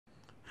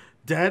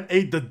Dad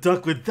ate the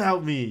duck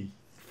without me.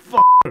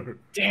 Fuck.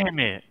 Damn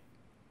it.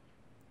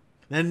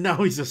 And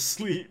now he's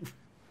asleep.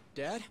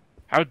 Dad?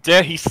 How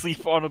dare he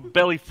sleep on a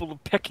belly full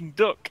of pecking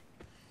duck?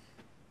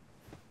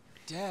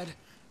 Dad?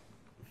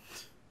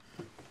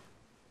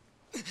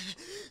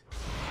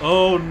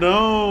 Oh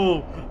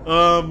no!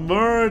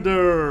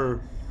 Murder!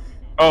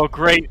 Oh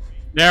great.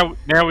 Now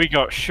we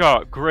got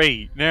shot.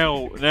 Great.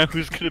 Now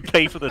who's gonna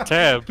pay for the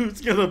tab?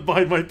 Who's gonna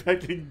buy my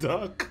pecking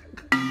duck?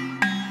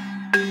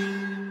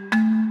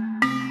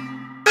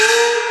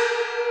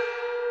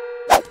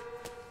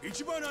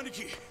 Ichiban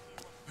Aniki!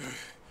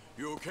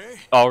 You okay?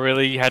 Oh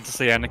really? You had to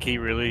say Anarchy,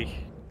 really?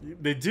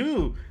 They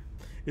do.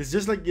 It's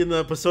just like in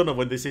Persona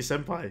when they say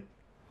senpai.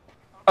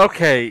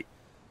 Okay.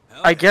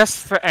 I guess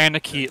for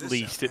Anarchy at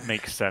least it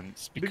makes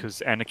sense,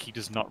 because Anarchy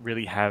does not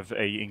really have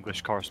a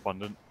English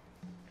correspondent.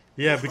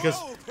 Yeah,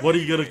 because what are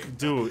you gonna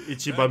do,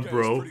 Ichiban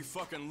bro?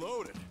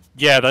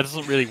 Yeah, that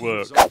doesn't really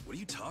work. What are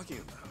you talking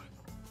about?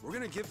 We're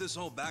gonna give this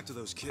all back to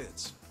those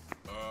kids.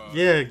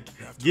 Yeah,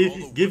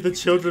 give the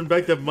children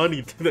back their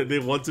money that they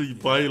want to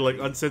buy like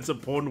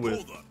uncensored porn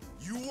with.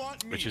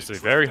 Which is a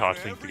very hard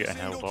thing to get a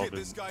hold of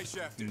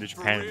in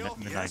Japan in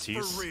the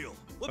 90s.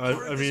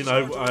 I mean,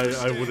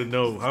 I wouldn't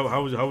know.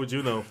 How would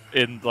you know?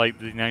 In like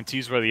the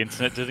 90s where the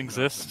internet did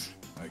exist?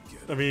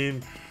 I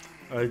mean,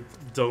 I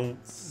don't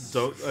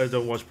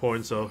watch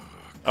porn, so.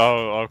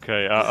 Oh,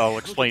 okay. I'll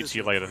explain to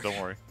you later.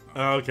 Don't worry.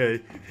 Okay.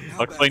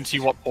 I'll explain to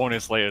you what porn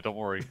is later. Don't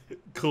worry.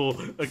 Cool.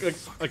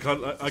 I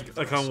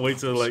can't wait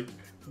to like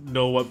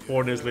know what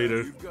porn is later.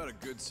 You've got a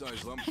good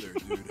sized lump there,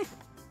 dude.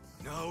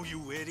 No,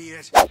 you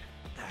idiot.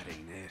 That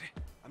ain't it.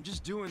 I'm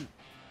just doing,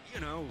 you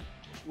know,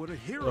 what a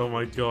hero. Oh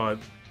my god.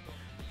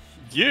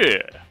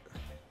 Yeah.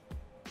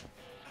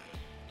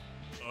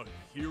 A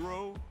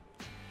hero?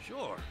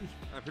 Sure.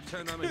 I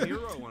pretend I'm a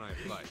hero when I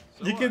fight.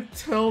 So You can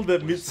tell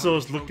that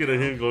Mitsuo's looking at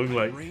him going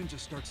like, brain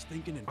just starts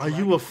thinking in are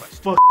you Dragon a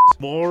Quest.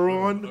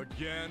 moron?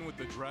 Again with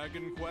the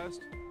Dragon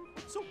Quest?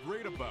 What's so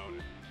great about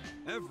it?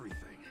 Everything.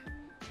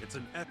 It's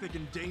an epic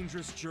and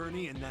dangerous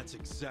journey, and that's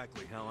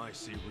exactly how I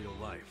see real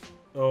life.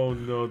 Oh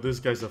no, this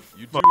guy's a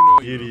You do know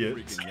you're idiot. a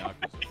freaking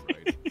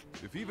Yakuza, right?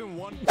 If even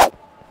one...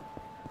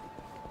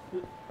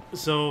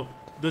 So,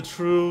 the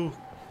true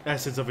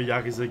essence of a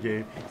Yakuza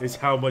game is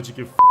how much you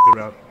can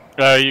around.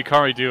 You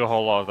can't really do a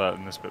whole lot of that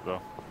in this bit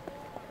though.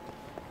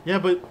 Yeah,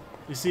 but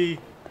you see,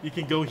 you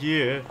can go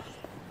here.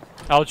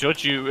 I'll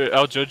judge you.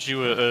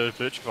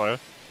 Virtua Fire.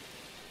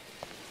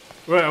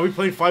 Right, are we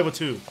playing 5 or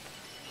 2?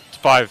 It's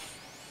 5.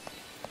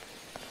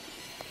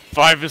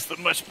 5 is the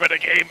much better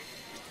game.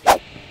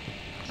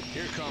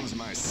 Here comes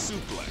my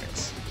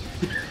suplex.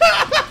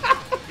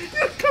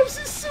 Here comes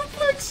his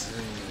suplex!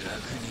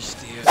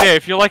 Yeah,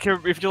 if you're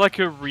like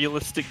a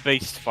realistic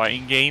based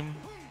fighting game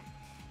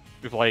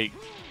with like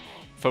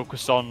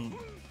focus on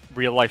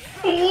real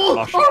life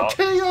martial arts.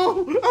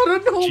 RKO out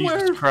of nowhere!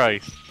 Jesus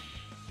Christ.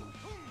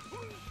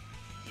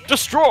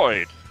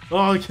 Destroyed! Oh,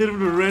 I hit him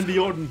with Randy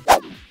Orton.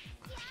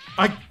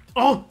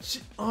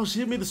 She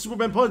hit me the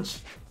Superman punch.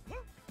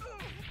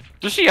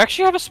 Does she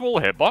actually have a small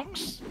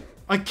hitbox?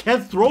 I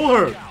can't throw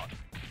her.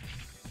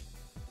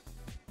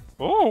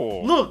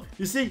 Oh. Look,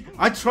 you see,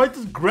 I tried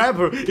to grab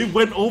her. It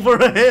went over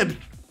her head.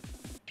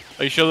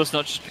 Are you sure that's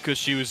not just because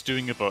she was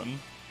doing a button?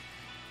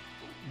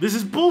 This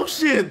is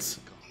bullshit.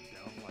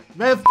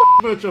 Man,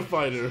 Virtua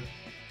Fighter.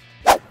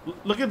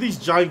 Look at these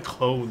giant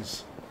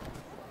clones.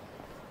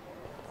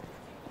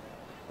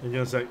 Hang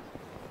on a sec.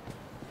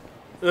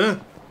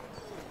 I'm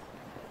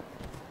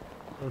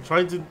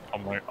trying to.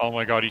 Oh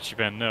my God,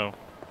 Ichiban, no.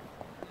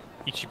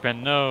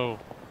 Ichiban, no.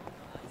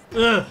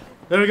 There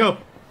we go.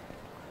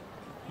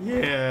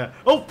 Yeah.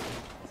 Oh.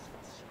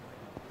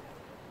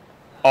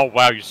 Oh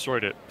wow, you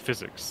destroyed it.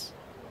 Physics.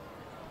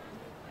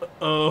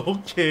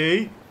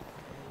 Okay.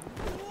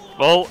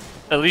 Well,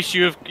 at least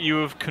you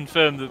have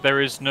confirmed that there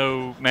is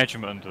no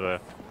measurement under there.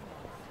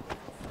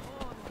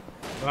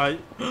 Right.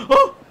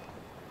 Oh.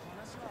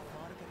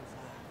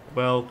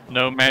 Well.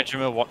 No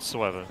measurement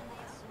whatsoever.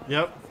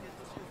 Yep.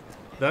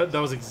 That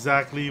was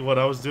exactly what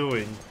I was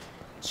doing.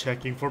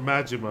 Checking for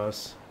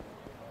Majimas.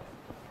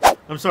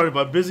 I'm sorry,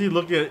 but I'm busy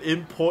looking at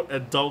import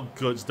adult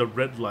goods, the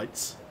red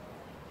lights.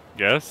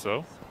 Yeah,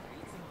 so.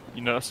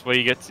 You know, that's where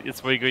you get.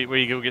 It's where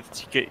you go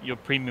get your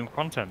premium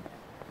content.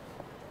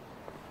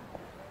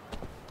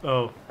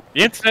 Oh.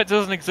 The internet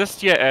doesn't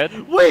exist yet,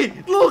 Ed.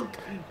 Wait, look!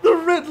 The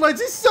red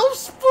lights, it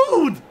sells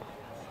food!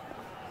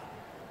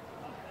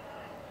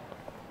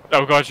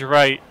 Oh God, you're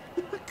right.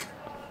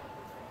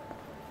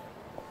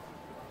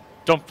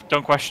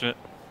 Don't question it.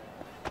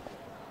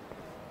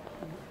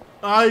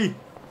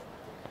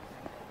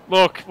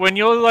 Look, when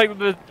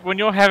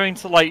you're having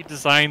to like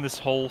design this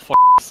whole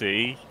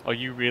city, are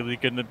you really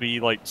gonna be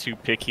like too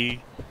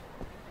picky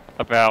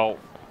about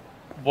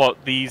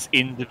what these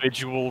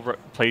individual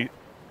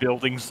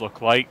buildings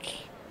look like?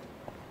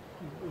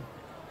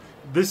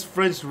 This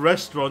French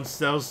restaurant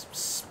sells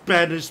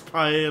Spanish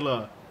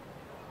paella.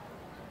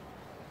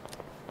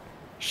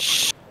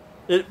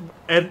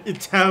 And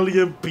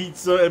Italian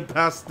pizza and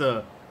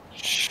pasta.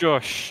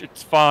 Shush,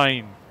 it's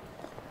fine.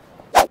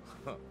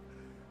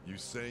 You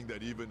saying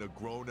that even a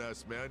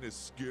grown-ass man is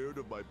scared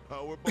of my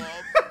power bomb?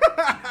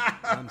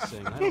 I'm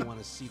saying I don't want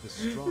to see the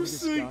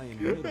strongest guy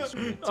in middle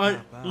school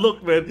tap out.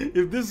 Look, man,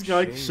 if this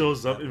guy Shame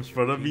shows up that in was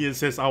front of me your and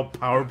says I'll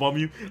powerbomb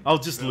you, I'll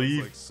just Sounds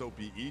leave. like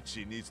Soapy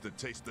Ichi needs to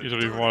taste the You don't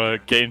even dirt want again.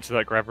 to get into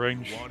that grab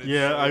range. Want it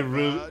Yeah, so I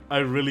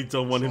bad? really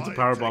don't want him to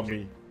Try and powerbomb take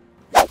me.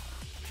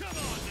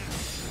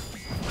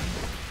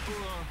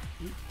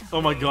 Oh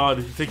my god,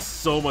 he takes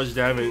so much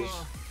damage.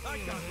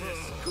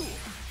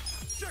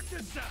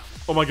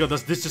 Oh my god,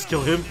 does this just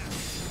kill him?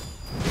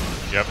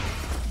 Yep.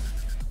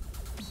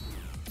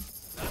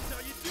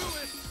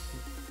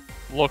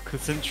 Look,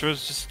 this intro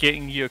is just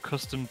getting you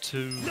accustomed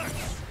to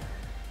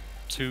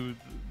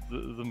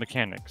the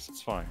mechanics.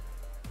 It's fine.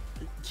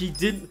 He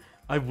didn't.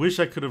 I wish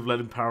I could have let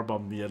him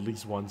powerbomb me at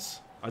least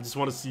once. I just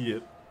want to see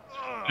it.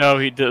 No,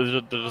 that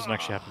doesn't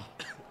actually happen.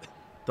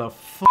 The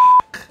f.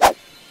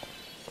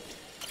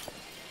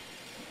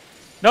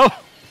 No!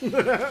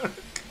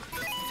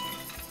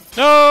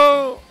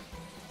 No!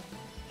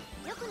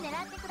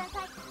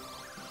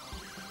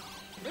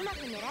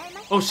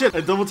 Oh shit!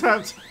 I double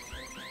tapped.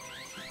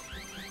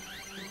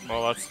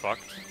 Well, that's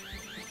fucked.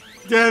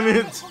 Damn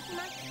it!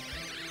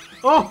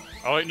 Oh,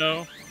 Oh wait,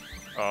 no.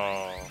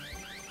 Oh.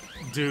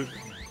 dude,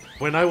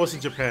 when I was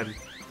in Japan,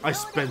 I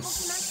spent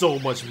so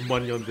much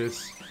money on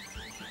this.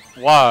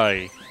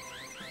 Why?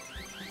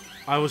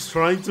 I was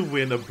trying to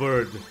win a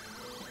bird.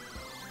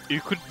 You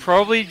could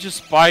probably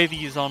just buy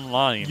these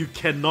online. You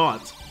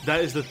cannot.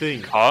 That is the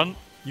thing. Can't?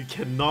 You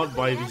cannot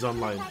buy these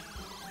online.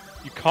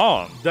 You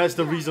can't? That's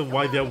the reason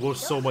why they're worth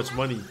so much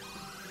money.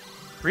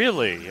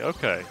 Really?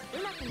 Okay.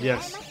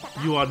 Yes,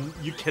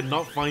 you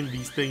cannot find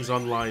these things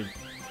online.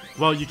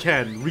 Well, you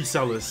can,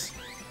 resellers.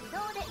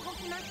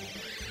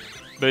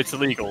 But it's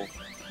illegal.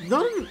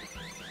 No,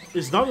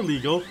 it's not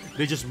illegal.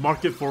 They just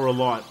market for a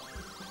lot.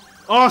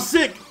 Oh,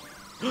 sick!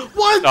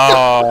 What?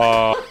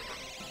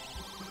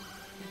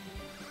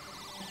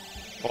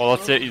 Well,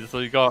 that's it. That's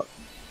all you got.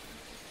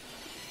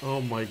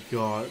 Oh my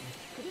god.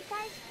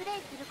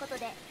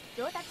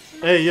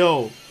 Hey,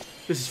 yo.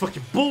 This is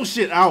fucking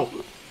bullshit out.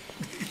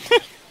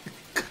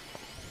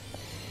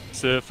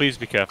 So please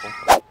be careful.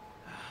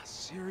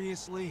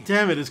 Seriously?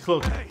 Damn it, it's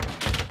close. Hey,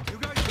 you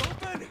guys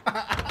open? We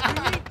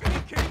need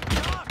pancake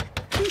duck.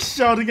 He's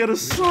shouting at a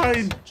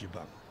sign.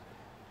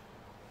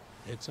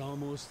 It's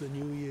almost the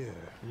new year.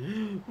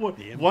 What?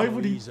 The Why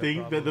would he employees are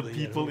think that the probably at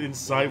people home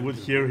inside would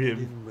waiting hear to get him?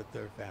 in with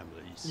their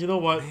families. You know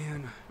what?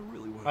 Man, I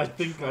really want I to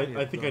think try it,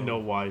 I think I know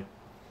though. why.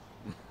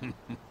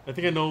 I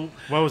think I know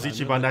why was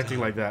Ichiban Another acting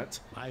time. like that.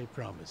 I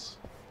promise.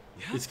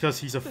 It's because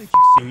he's a Thank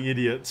f***ing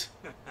idiot.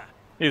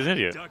 He's an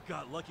idiot. Duck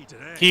got lucky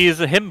today. He is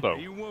a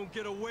himbo. You won't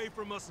get away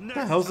from us next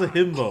What the hell's a time.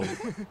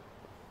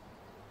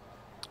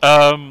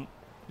 himbo?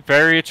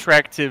 Very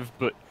attractive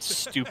but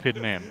stupid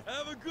man.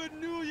 Have a good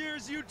New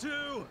Year's, you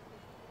two.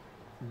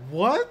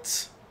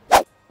 What?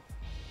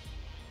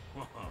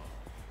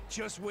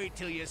 Just wait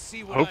till you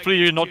see what Hopefully I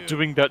you're can not do.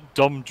 doing that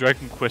dumb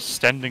Dragon Quest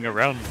standing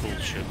around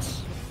bullshit.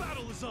 The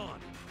battle is on.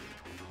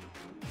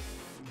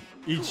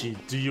 Ichi,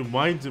 do you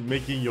mind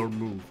making your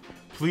move?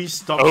 Please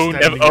stop Oh,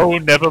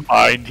 standing never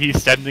mind.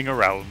 He's standing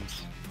around.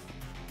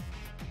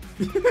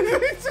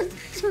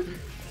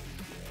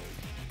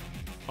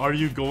 Are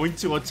you going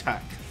to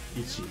attack,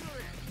 Ichi?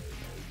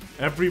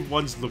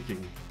 Everyone's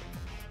looking.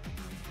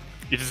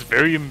 It is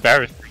very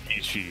embarrassing,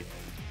 Ichi.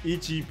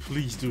 Ichi,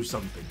 please do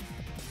something.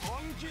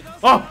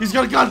 Oh, he's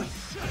got a gun!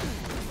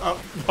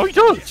 Oh, he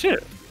does.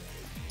 Shit.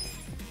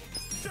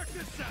 Check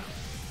this out.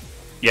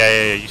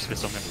 Yeah. You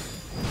spit on him.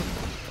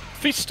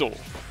 Feastal. You're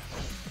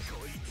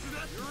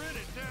in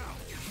it now.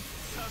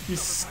 He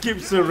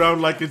skips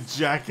around like a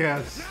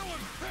jackass. Now I'm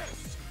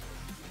pissed.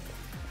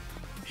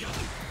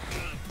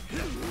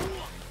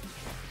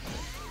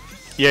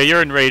 Yeah,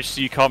 you're enraged,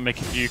 so you can't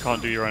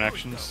do your own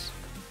actions.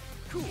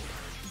 Cool.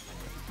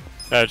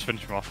 Just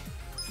finish him off.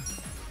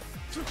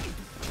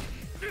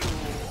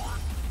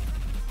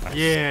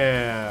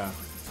 Yeah.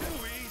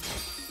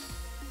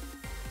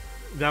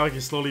 Now I can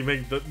slowly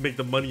make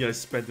the money I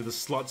spent in the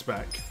slots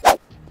back.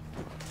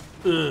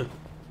 Ugh.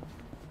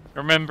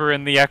 Remember,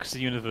 in the Yakuza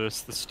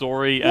universe, the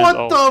story and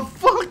What the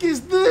fuck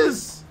is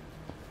this?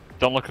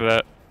 Don't look at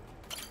that.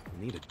 I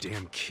need a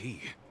damn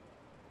key.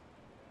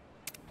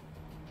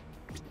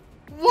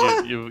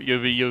 What?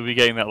 You'll be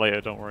getting that later.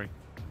 Don't worry.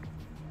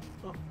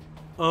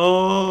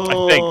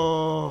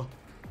 Oh.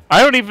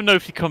 I don't even know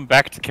if you come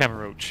back to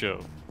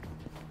Kamurocho.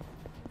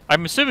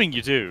 I'm assuming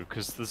you do,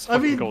 because there's I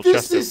fucking mean, gold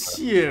this chest is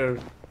over there. here.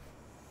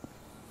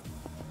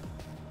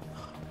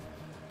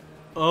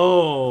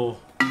 Oh.